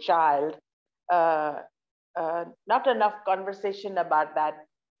be a child, not enough conversation about that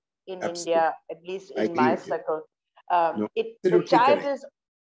in India, at least in my circle. The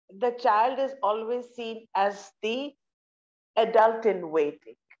child is always seen as the adult in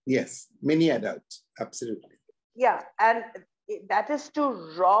waiting. Yes, many adults, absolutely. Yeah, and that is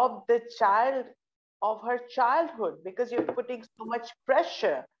to rob the child of her childhood, because you're putting so much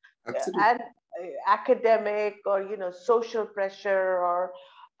pressure. Absolutely. And academic or, you know, social pressure, or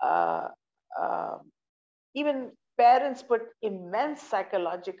even parents put immense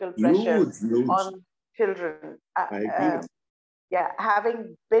psychological pressure on children. I agree with you. Yeah,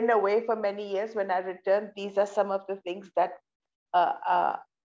 having been away for many years, when I returned, these are some of the things that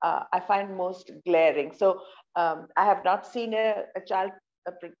I find most glaring. So I have not seen a child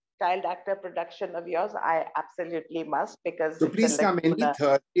actor production of yours. I absolutely must, because so please come any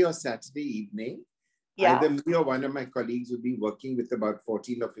Thursday or Saturday evening. Yeah. Either me or one of my colleagues will be working with about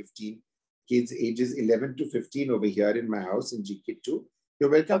 14 or 15 kids ages 11 to 15 over here in my house in GK2. You're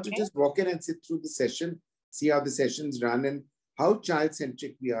welcome to just walk in and sit through the session, see how the sessions run and how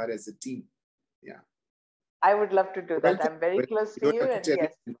child-centric we are as a team. Yeah. I would love to do that. I'm very close to you. And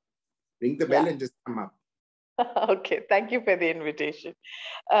yes. Ring the bell and just come up. Okay, thank you for the invitation.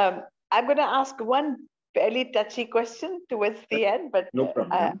 I'm going to ask one fairly touchy question towards the end, but no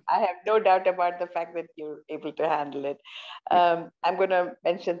problem. I have no doubt about the fact that you're able to handle it. I'm going to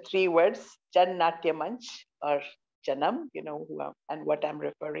mention 3 words: Jan Natya Manch, or Janam, you know, and what I'm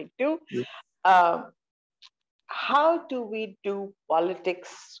referring to. Yeah. How do we do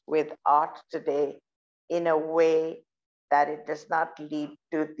politics with art today in a way that it does not lead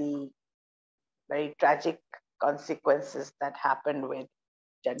to the very tragic consequences that happened with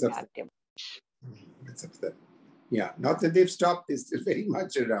Jan Natya Manch? Yeah, not that they've stopped, they're still very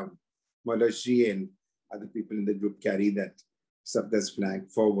much around. Malashi and other people in the group carry that Sabda's flag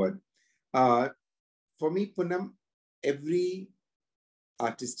forward. For me, Poonam, every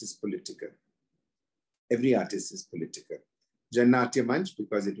artist is political. Every artist is political. Jan Natya Manch,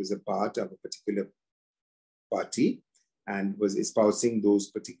 because it was a part of a particular party and was espousing those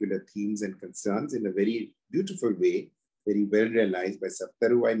particular themes and concerns in a very beautiful way, very well realized by Saptar,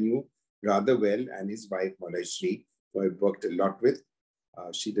 who I knew rather well, and his wife, Malashri, who I worked a lot with.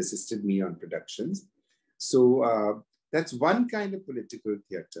 She'd assisted me on productions. So that's one kind of political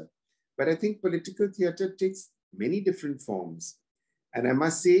theater. But I think political theater takes many different forms. And I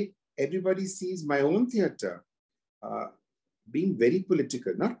must say, everybody sees my own theater being very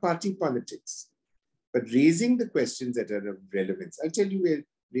political, not party politics, but raising the questions that are of relevance. I'll tell you, we're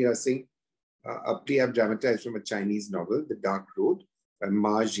rehearsing a play I've dramatized from a Chinese novel, The Dark Road, by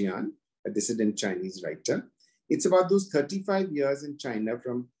Ma Jian, a dissident Chinese writer. It's about those 35 years in China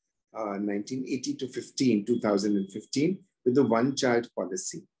from 1980 to 2015, with the one-child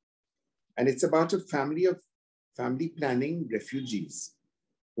policy. And it's about a family of family planning refugees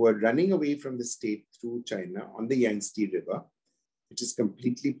who are running away from the state through China on the Yangtze River, which is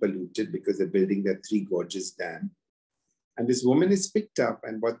completely polluted because they're building their Three Gorges Dam. And this woman is picked up,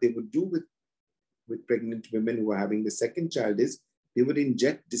 and what they would do with pregnant women who are having the second child is they would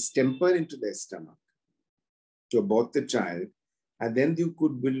inject distemper into their stomach to abort the child. And then you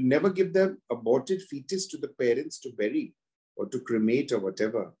will never give the aborted fetus to the parents to bury or to cremate or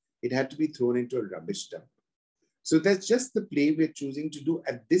whatever. It had to be thrown into a rubbish dump. So that's just the play we're choosing to do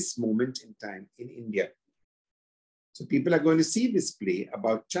at this moment in time in India. So people are going to see this play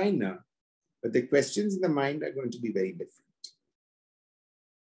about China, but the questions in the mind are going to be very different.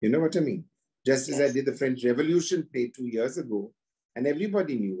 You know what I mean? Just as I did the French Revolution play 2 years ago, and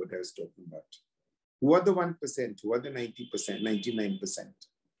everybody knew what I was talking about. Who are the 1%? Who are the 90%, 99%?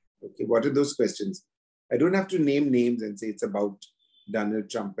 Okay, what are those questions? I don't have to name names and say it's about Donald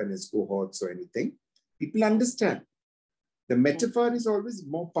Trump and his cohorts or anything. People understand. The metaphor is always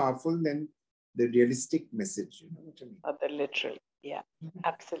more powerful than the realistic message. You know what I mean? Or the literal. Yeah,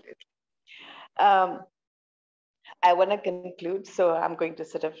 absolutely. I want to conclude, so I'm going to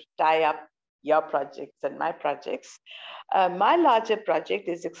sort of tie up your projects and my projects. My larger project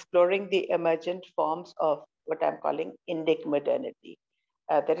is exploring the emergent forms of what I'm calling Indic modernity.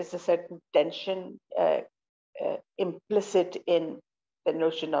 There is a certain tension implicit in the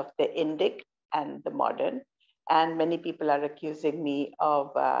notion of the Indic and the modern, and many people are accusing me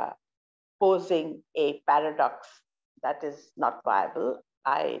of posing a paradox that is not viable.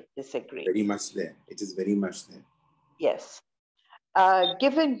 I disagree. Very much there. It is very much there. Yes.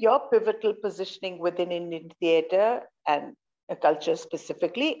 Given your pivotal positioning within Indian theatre and culture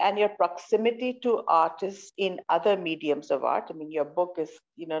specifically, and your proximity to artists in other mediums of art, I mean, your book is,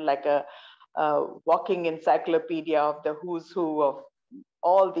 you know, like a walking encyclopedia of the who's who of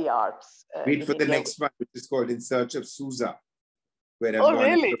all the arts. Wait for the next one, which is called In Search of Sousa, where I've gone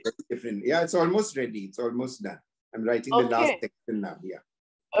into a very different. Yeah, it's almost ready. It's almost done. I'm writing the last section now. Yeah.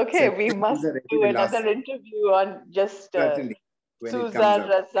 Okay, so we must do another interview on just Sousa,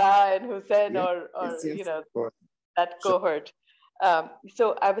 Raza, and Hussein, or you know, that cohort.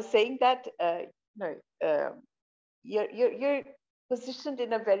 So I was saying that you're positioned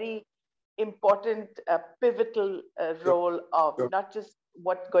in a very important, pivotal role of not just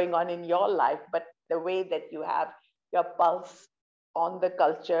what's going on in your life, but the way that you have your pulse on the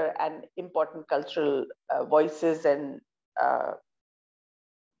culture and important cultural voices and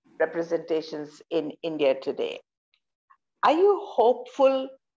representations in India today. Are you hopeful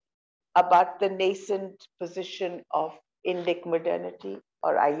about the nascent position of Indic modernity,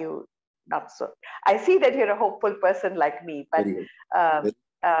 or are you not so? I see that you're a hopeful person like me, but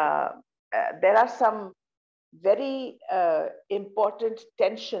there are some very important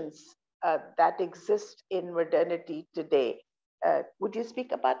tensions that exist in modernity today. Would you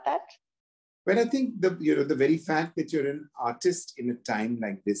speak about that? Well, I think the very fact that you're an artist in a time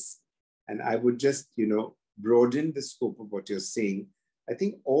like this, and I would just broaden the scope of what you're saying. I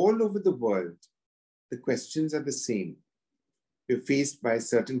think all over the world, the questions are the same. We're faced by a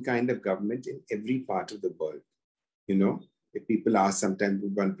certain kind of government in every part of the world. If people ask sometimes,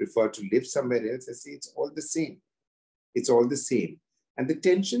 would one prefer to live somewhere else? I say it's all the same. It's all the same. And the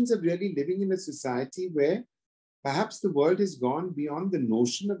tensions of really living in a society where perhaps the world has gone beyond the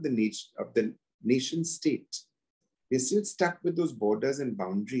notion of the nation state. We're still stuck with those borders and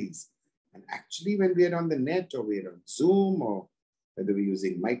boundaries. And actually, when we're on the net or we're on Zoom or whether we're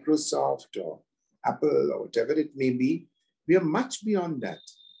using Microsoft or Apple or whatever it may be, we are much beyond that.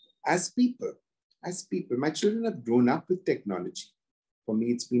 As people, my children have grown up with technology. For me,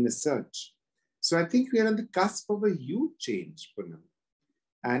 it's been a search. So I think we are on the cusp of a huge change, Poonam.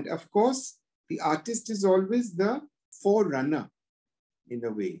 And of course, the artist is always the forerunner in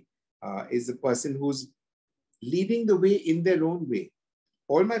a way, is the person who's leading the way in their own way.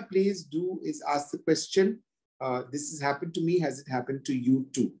 All my plays do is ask the question, this has happened to me, has it happened to you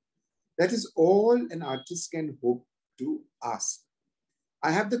too? That is all an artist can hope to ask.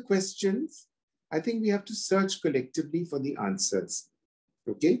 I have the questions. I think we have to search collectively for the answers,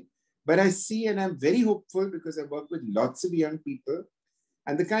 okay? But I see, and I'm very hopeful because I work with lots of young people,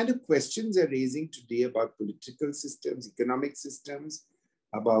 and the kind of questions they're raising today about political systems, economic systems,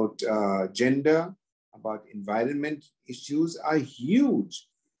 about gender, about environment issues are huge.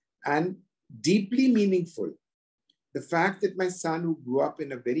 And deeply meaningful. The fact that my son, who grew up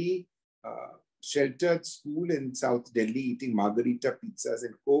in a very sheltered school in South Delhi, eating margarita pizzas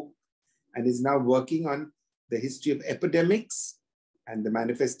and Coke, and is now working on the history of epidemics and the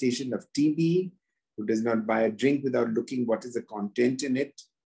manifestation of TB, who does not buy a drink without looking what is the content in it,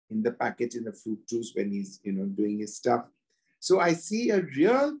 in the packet, in the fruit juice when he's doing his stuff. So I see a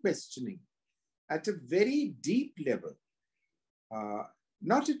real questioning at a very deep level,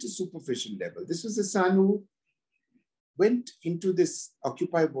 not at a superficial level. This was a son who went into this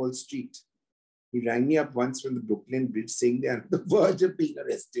Occupy Wall Street. He rang me up once from the Brooklyn Bridge saying they are on the verge of being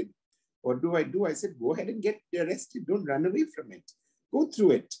arrested. What do? I said, go ahead and get arrested. Don't run away from it. Go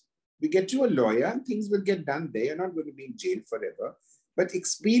through it. We get you a lawyer and things will get done there. You're not going to be in jail forever, but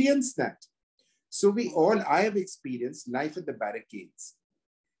experience that. So I have experienced life at the barricades.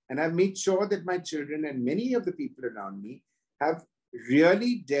 And I've made sure that my children and many of the people around me have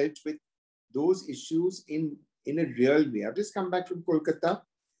really dealt with those issues in a real way. I've just come back from Kolkata.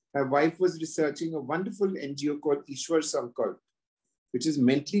 My wife was researching a wonderful NGO called Ishwar Sankalp, which is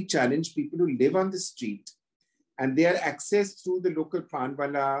mentally challenged people who live on the street, and they are accessed through the local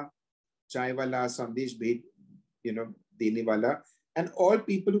panwala, chaiwala, sandesh bhed, dene wala, and all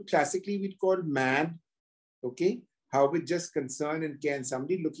people who classically we'd call mad, okay? How with just concern and care and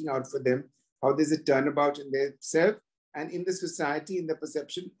somebody looking out for them, how there's a turnabout in their self and in the society, in the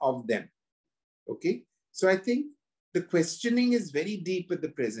perception of them, okay? So I think the questioning is very deep at the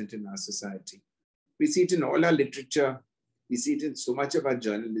present in our society. We see it in all our literature. We see it in so much of our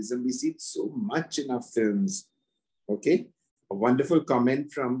journalism. We see it so much in our films, okay? A wonderful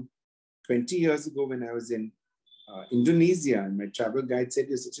comment from 20 years ago when I was in Indonesia, and my travel guide said,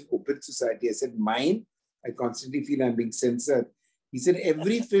 you're such an open society. I said, mine? I constantly feel I'm being censored. He said,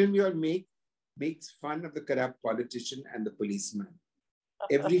 every film you all make makes fun of the corrupt politician and the policeman.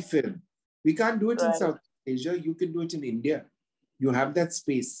 Every film. We can't do it in South Asia. You can do it in India. You have that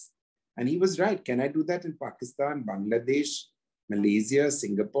space. And he was right. Can I do that in Pakistan, Bangladesh, Malaysia,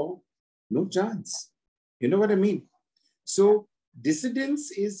 Singapore? No chance. You know what I mean? So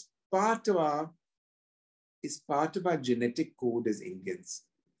dissidence is part of our genetic code as Indians.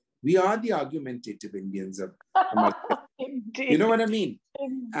 We are the argumentative Indians of America. You know what I mean?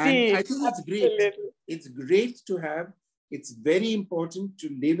 Indeed. And I think it's great. Absolutely. It's great to have. It's very important to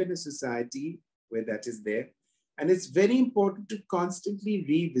live in a society where that is there. And it's very important to constantly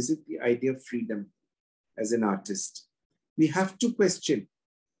revisit the idea of freedom as an artist. We have to question.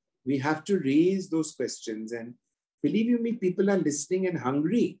 We have to raise those questions. And believe you me, people are listening and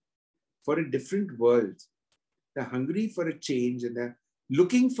hungry for a different world. They're hungry for a change and they're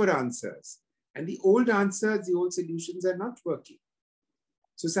looking for answers. And the old answers, the old solutions are not working.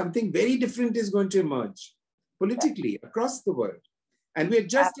 So something very different is going to emerge politically across the world. And we're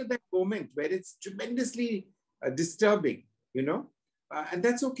just at that moment where it's tremendously disturbing, and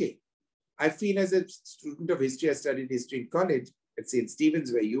that's okay. I feel as a student of history, I studied history in college at St.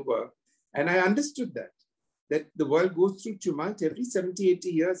 Stephen's where you were, and I understood that the world goes through tumult every 70, 80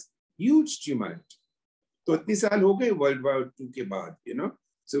 years, huge tumult. So itni saal ho gaye World War II ke baad,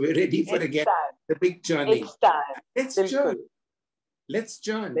 so we're ready for again the big churning. Let's churn. Let's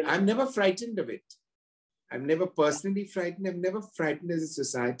churn. I'm never frightened of it. I'm never personally frightened. I'm never frightened as a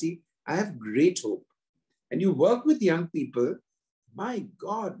society. I have great hope. And you work with young people, my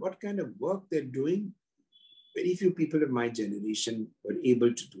God, what kind of work they're doing. Very few people of my generation were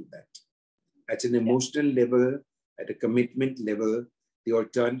able to do that. At an emotional level, at a commitment level, the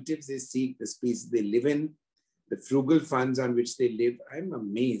alternatives they seek, the space they live in, the frugal funds on which they live, I'm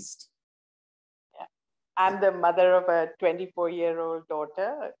amazed. Yeah. I'm the mother of a 24-year-old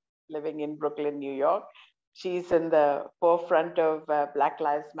daughter living in Brooklyn, New York. She's in the forefront of Black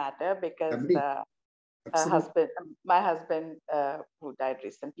Lives Matter because my husband, who died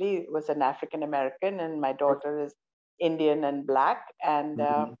recently, was an African-American, and my daughter is Indian and Black. And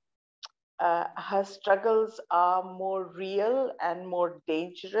her struggles are more real and more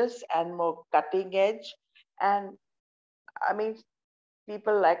dangerous and more cutting edge. And I mean,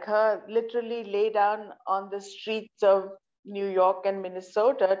 people like her literally lay down on the streets of New York and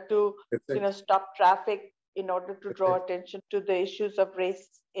Minnesota to, stop traffic in order to draw attention to the issues of race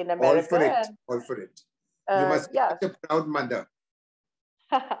in America. All for it. You must be a proud mother.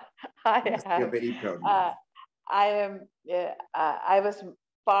 You're very proud mother. I was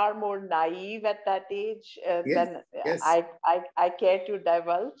far more naive at that age than I care to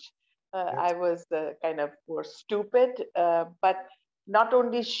divulge. I was kind of more stupid, but not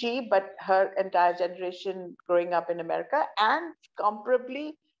only she, but her entire generation growing up in America, and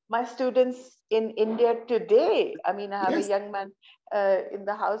comparably my students in India today. I mean, I have Yes. a young man in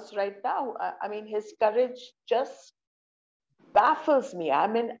the house right now. I mean, his courage just baffles me.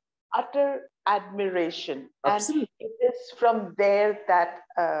 I'm in utter admiration. Absolutely. And it is from there that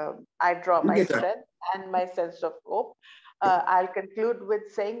I draw You my get up. strength and my sense of hope. I'll conclude with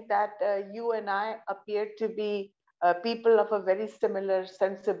saying that you and I appear to be people of a very similar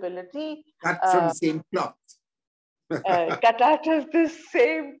sensibility. Cut from the same cloth. Cut out of the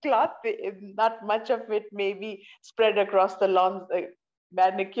same cloth. Not much of it may be spread across the lawns,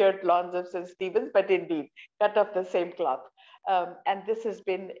 manicured lawns of St. Stephen's, but indeed cut off the same cloth. And this has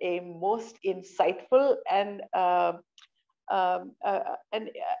been a most insightful and an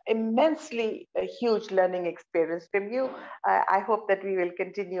immensely huge learning experience from you. I hope that we will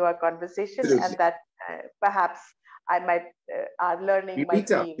continue our conversation. Absolutely. And that perhaps I might, our learning We'll might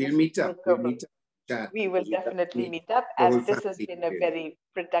meet up. be We'll meet up. We'll reciprocal. meet up. Chat. We will We'd love to definitely meet meet up, the whole and this has family, been a really. very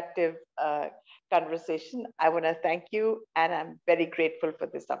productive conversation. I want to thank you, and I'm very grateful for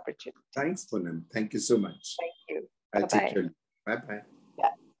this opportunity. Thanks, Poonam. Thank you so much. Thank you. I'll Bye-bye. take care. Bye-bye.